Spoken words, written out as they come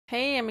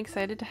Hey, I'm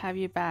excited to have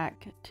you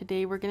back.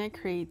 Today we're going to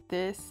create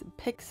this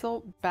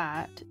pixel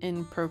bat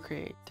in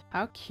Procreate.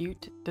 How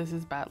cute does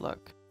this bat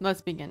look?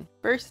 Let's begin.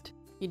 First,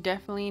 you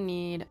definitely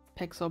need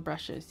pixel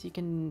brushes.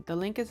 The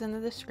link is in the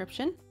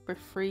description for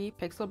free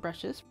pixel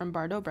brushes from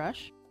Bardo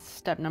Brush.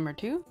 Step number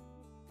 2, you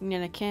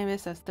need a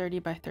canvas that's 30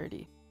 by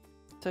 30.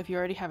 So if you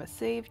already have it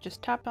saved,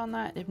 just tap on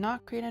that. If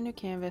not, create a new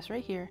canvas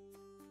right here,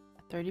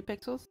 30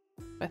 pixels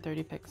by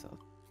 30 pixels.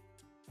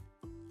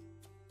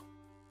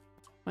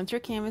 Once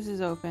your canvas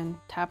is open,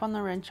 tap on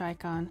the wrench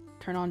icon,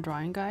 turn on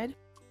drawing guide,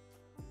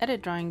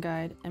 edit drawing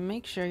guide, and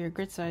make sure your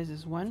grid size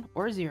is 1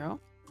 or 0,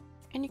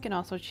 and you can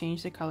also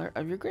change the color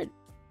of your grid.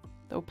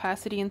 The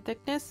opacity and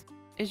thickness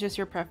is just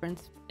your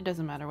preference, it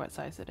doesn't matter what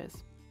size it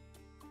is.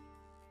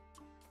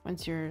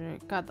 Once you're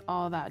got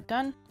all that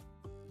done,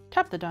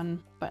 tap the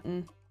done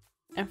button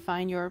and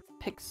find your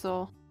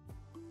pixel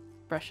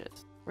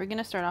brushes. We're going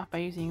to start off by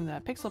using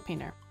the pixel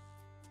painter.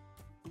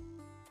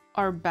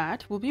 Our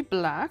bat will be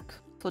black.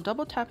 So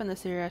double tap in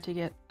this area to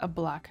get a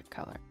black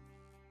color.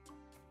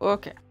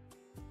 Okay,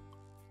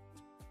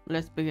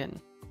 let's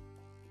begin.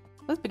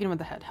 Let's begin with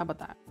the head. How about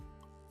that?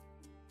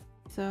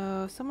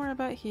 So somewhere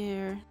about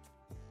here,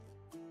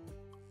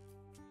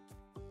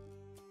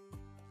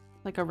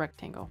 like a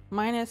rectangle.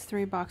 Mine is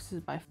 3 boxes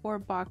by 4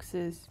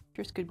 boxes.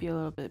 Yours could be a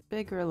little bit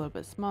bigger, a little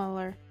bit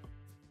smaller.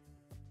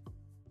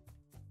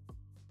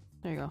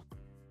 There you go.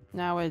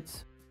 Now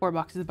it's 4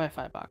 boxes by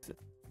 5 boxes.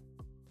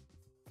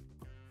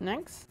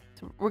 Next,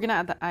 we're gonna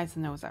add the eyes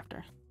and nose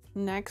after.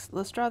 Next,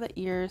 let's draw the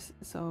ears.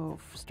 So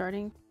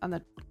starting on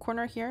the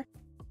corner here,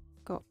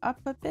 go up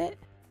a bit,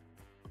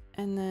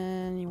 and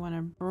then you want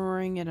to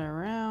bring it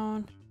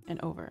around and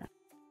over.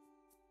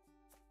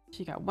 So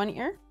you got one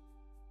ear.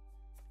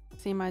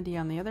 Same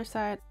idea on the other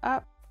side,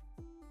 up.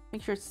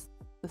 Make sure it's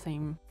the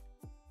same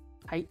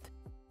height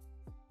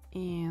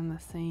and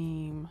the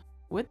same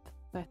width.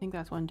 I think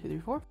that's 1, 2,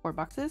 3, 4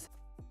 boxes,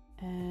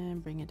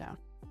 and bring it down.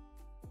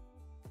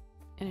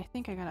 And I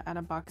think I gotta add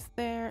a box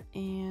there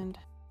and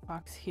a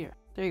box here.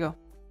 There you go.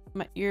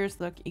 My ears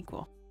look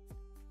equal.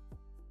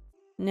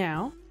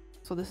 Now,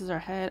 so this is our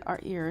head, our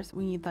ears.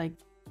 We need like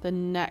the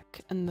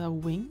neck and the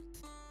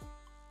wings.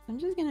 I'm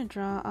just gonna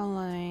draw a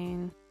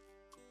line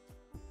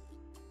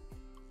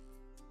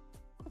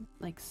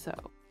like so.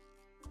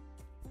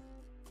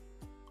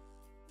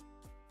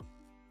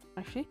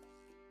 Actually,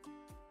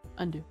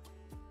 undo.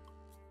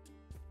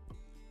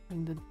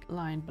 Bring the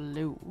line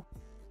below.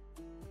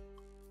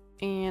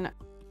 And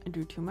I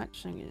drew too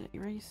much, so I'm gonna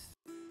erase,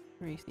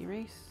 erase,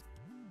 erase.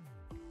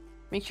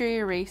 Make sure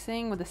you're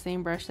erasing with the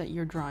same brush that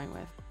you're drawing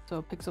with.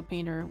 So pixel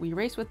painter, we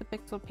erase with the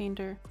pixel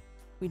painter,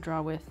 we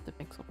draw with the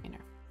pixel painter.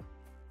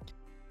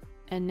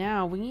 And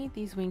now we need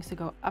these wings to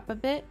go up a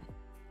bit,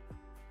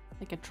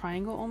 like a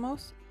triangle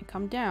almost, and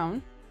come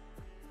down.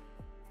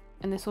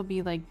 And this will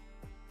be like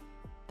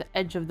the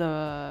edge of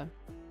the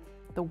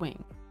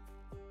wing.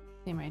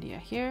 Same idea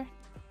here.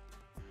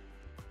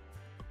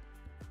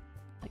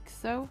 Like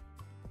so.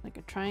 Like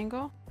a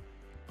triangle,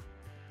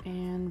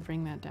 and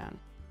bring that down.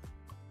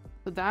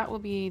 So that will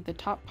be the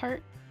top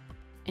part,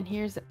 and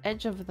here's the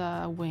edge of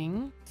the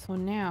wing. So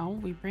now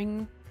we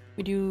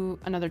do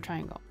another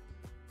triangle.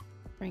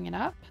 Bring it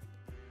up,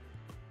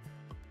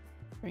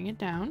 bring it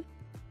down,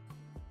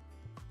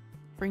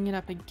 bring it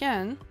up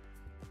again,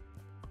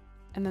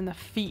 and then the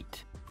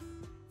feet.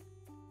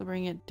 So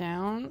bring it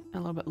down and a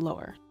little bit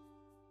lower.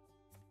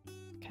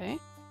 Okay,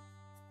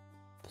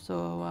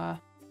 so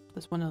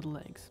that's one of the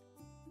legs.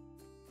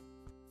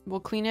 We'll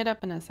clean it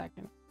up in a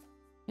second.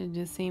 And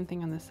do the same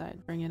thing on this side.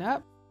 Bring it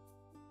up,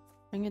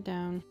 bring it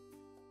down,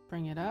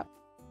 bring it up,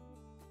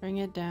 bring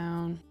it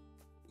down,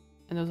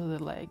 and those are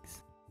the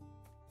legs.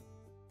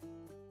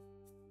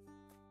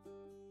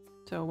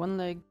 So 1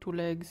 leg, 2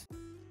 legs.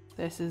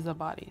 This is the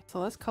body.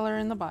 So let's color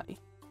in the body.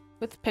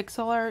 With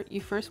pixel art,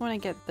 you first want to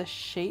get the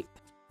shape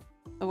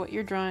of what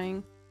you're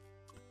drawing,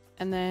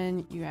 and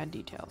then you add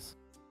details.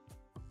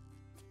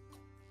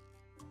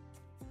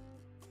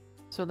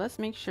 So let's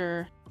make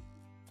sure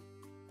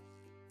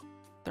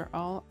they're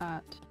all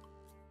at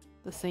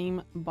the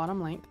same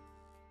bottom length.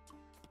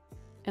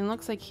 And it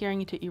looks like here I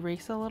need to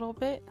erase a little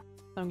bit.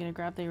 So I'm going to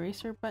grab the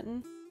eraser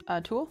button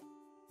tool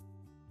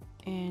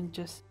and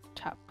just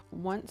tap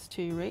once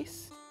to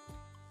erase.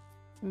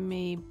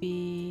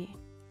 Maybe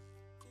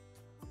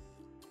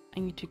I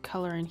need to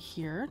color in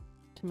here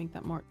to make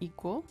that more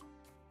equal.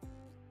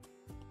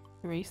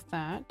 Erase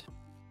that.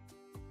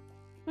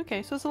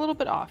 Okay, so it's a little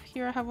bit off.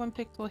 Here I have 1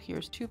 pixel,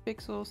 here's 2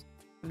 pixels.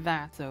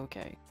 That's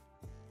okay,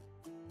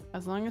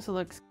 as long as it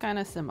looks kind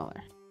of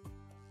similar.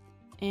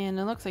 And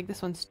it looks like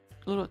this one's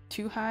a little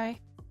too high.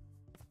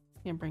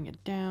 And bring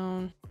it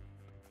down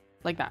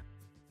like that.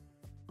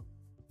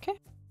 Okay,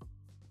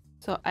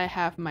 so I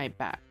have my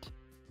bat.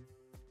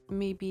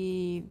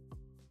 Maybe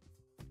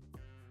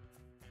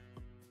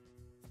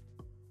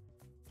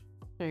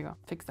there you go,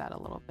 fix that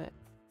a little bit.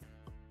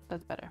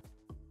 That's better.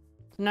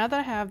 So now that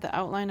I have the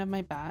outline of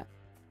my bat,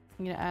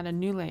 I'm going to add a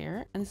new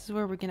layer, and this is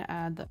where we're going to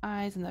add the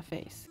eyes and the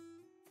face.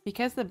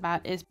 Because the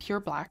bat is pure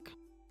black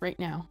right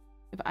now,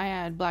 if I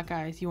add black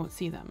eyes, you won't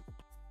see them.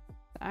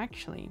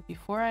 Actually,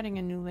 before adding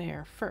a new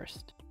layer,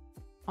 first,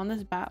 on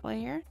this bat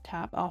layer,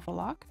 tap Alpha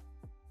Lock,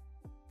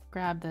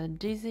 grab the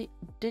Digi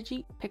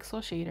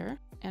Pixel Shader,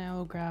 and I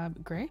will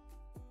grab gray.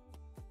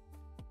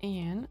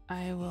 And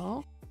I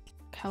will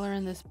color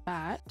in this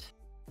bat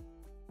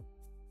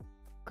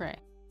gray.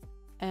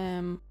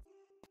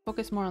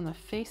 Focus more on the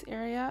face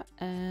area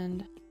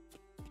and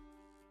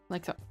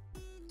like so.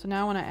 So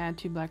now when I add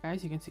two black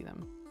eyes, you can see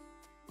them.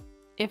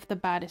 If the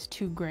bat is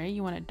too gray,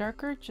 you want it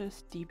darker,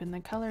 just deepen the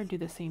color, do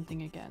the same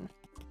thing again.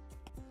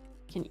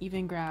 You can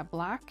even grab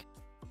black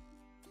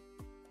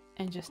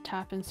and just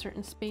tap in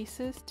certain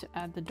spaces to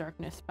add the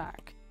darkness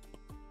back.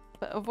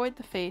 But avoid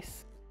the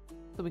face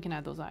so we can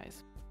add those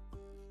eyes.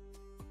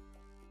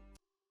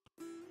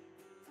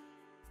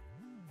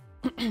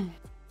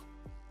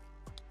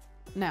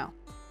 Now,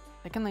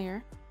 second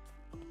layer,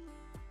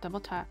 double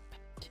tap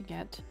to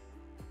get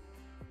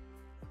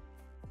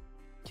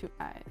two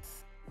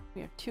eyes.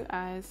 We have two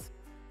eyes.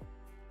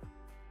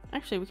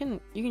 Actually,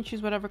 you can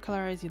choose whatever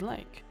color eyes you'd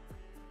like.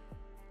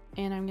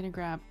 And I'm gonna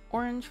grab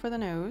orange for the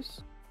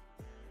nose.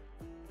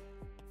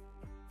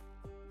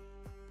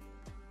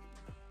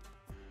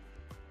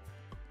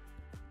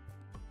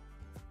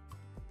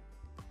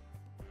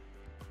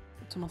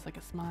 It's almost like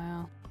a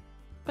smile,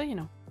 but you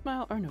know,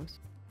 smile or nose.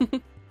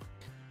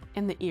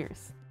 And the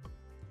ears.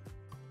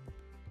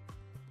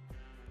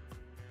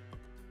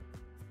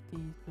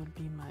 These would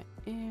be my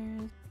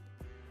ears.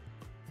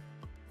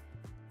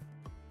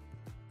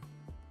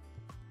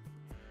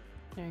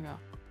 There you go.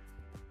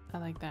 I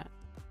like that.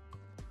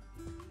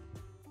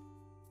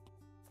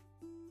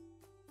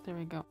 There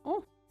we go.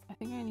 Oh, I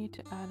think I need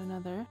to add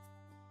another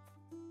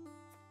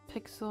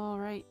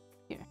pixel right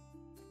here.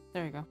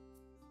 There we go.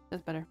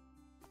 That's better.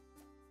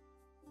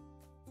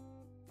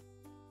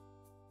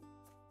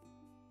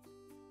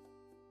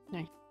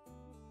 Nice.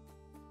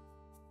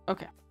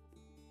 Okay.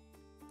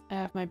 I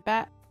have my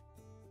bat.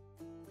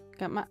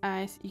 Got my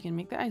eyes. You can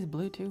make the eyes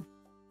blue too,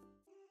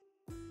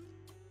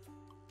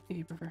 if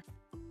you prefer.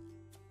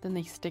 Then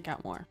they stick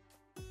out more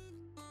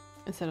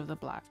instead of the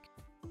black.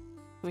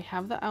 We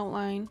have the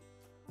outline.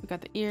 We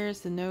got the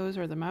ears, the nose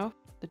or the mouth,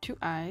 the two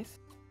eyes.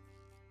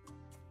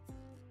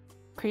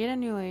 Create a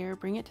new layer.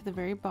 Bring it to the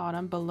very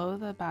bottom below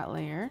the bat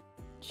layer.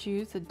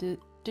 Choose the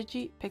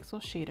Digi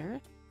Pixel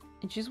Shader.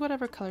 And choose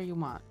whatever color you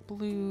want,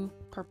 blue,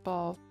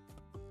 purple,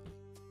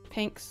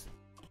 pinks,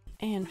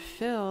 and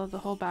fill the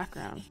whole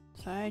background.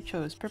 So I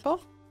chose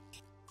purple.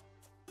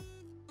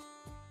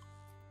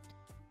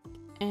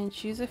 And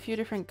choose a few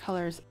different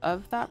colors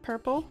of that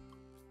purple,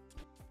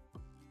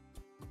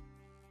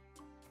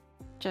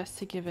 just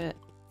to give it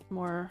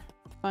more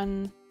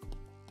fun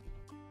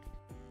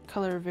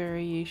color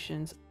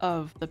variations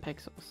of the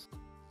pixels.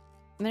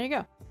 And there you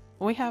go.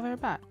 We have our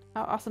bat.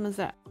 How awesome is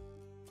that?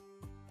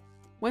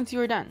 Once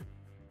you are done,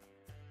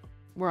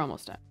 we're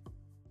almost done.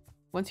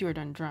 Once you are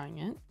done drawing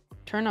it,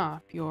 turn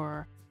off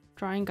your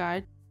drawing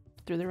guide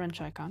through the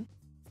wrench icon.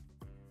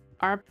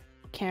 Our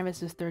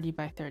canvas is 30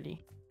 by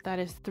 30. That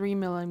is 3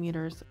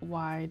 millimeters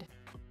wide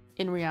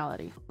in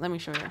reality. Let me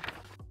show you.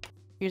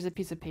 Here's a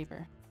piece of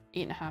paper,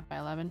 8.5 by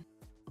 11.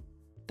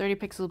 30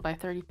 pixels by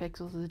 30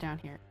 pixels is down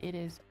here. It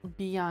is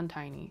beyond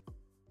tiny.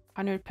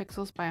 100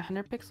 pixels by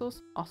 100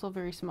 pixels, also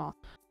very small.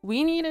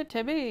 We need it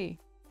to be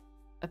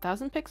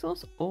 1,000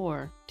 pixels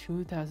or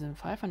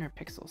 2,500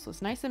 pixels. So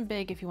it's nice and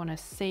big if you want to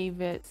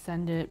save it,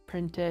 send it,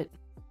 print it.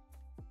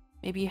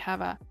 Maybe you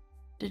have a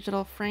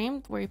digital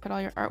frame where you put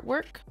all your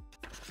artwork,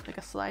 like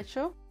a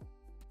slideshow.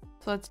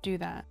 So let's do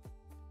that.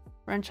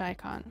 Wrench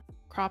icon,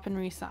 crop and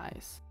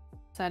resize.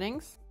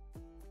 Settings,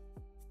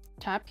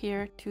 tap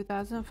here,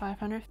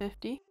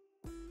 2,550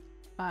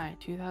 by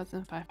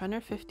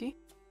 2,550.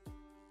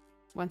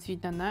 Once you've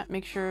done that,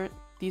 make sure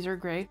these are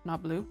gray,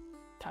 not blue.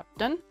 Tap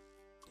done.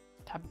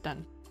 Tap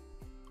done.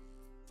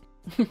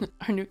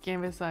 Our new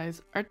canvas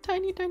size, our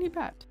tiny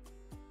bat.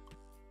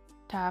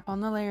 Tap on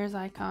the layers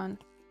icon.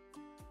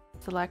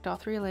 Select all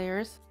 3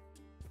 layers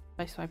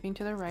by swiping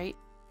to the right.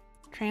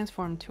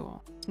 Transform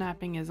tool.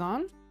 Snapping is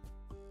on.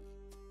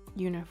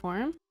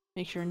 Uniform.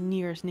 Make sure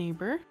nearest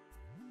neighbor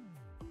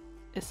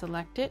is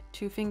selected.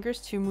 2 fingers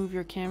to move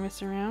your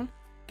canvas around.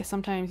 Because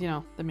sometimes, you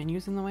know, the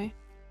menu's in the way.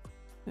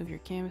 Move your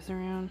canvas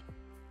around.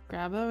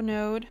 Grab a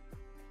node.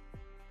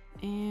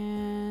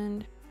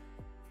 And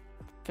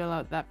fill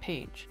out that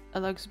page. It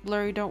looks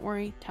blurry, don't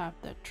worry. Tap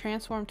the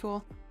transform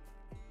tool.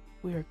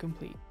 We are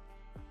complete.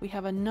 We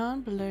have a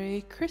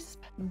non-blurry,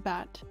 crisp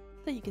bat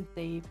that you can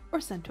save or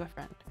send to a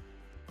friend.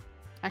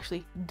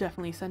 Actually,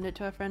 definitely send it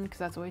to a friend because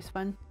that's always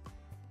fun.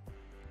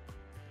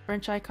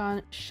 Wrench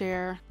icon,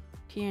 share,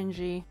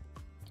 PNG,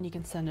 and you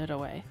can send it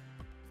away.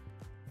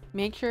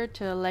 Make sure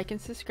to like and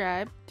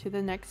subscribe to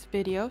the next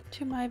video,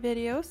 to my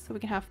videos, so we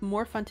can have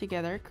more fun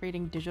together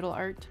creating digital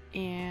art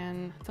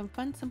and some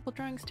fun, simple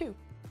drawings too.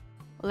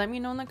 Let me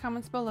know in the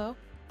comments below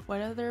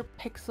what other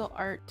pixel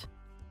art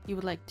you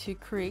would like to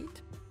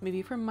create,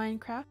 maybe from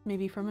Minecraft,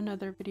 maybe from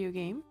another video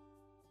game,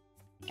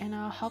 and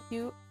I'll help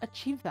you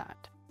achieve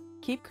that.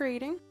 Keep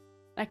creating.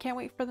 I can't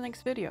wait for the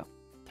next video.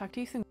 Talk to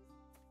you soon.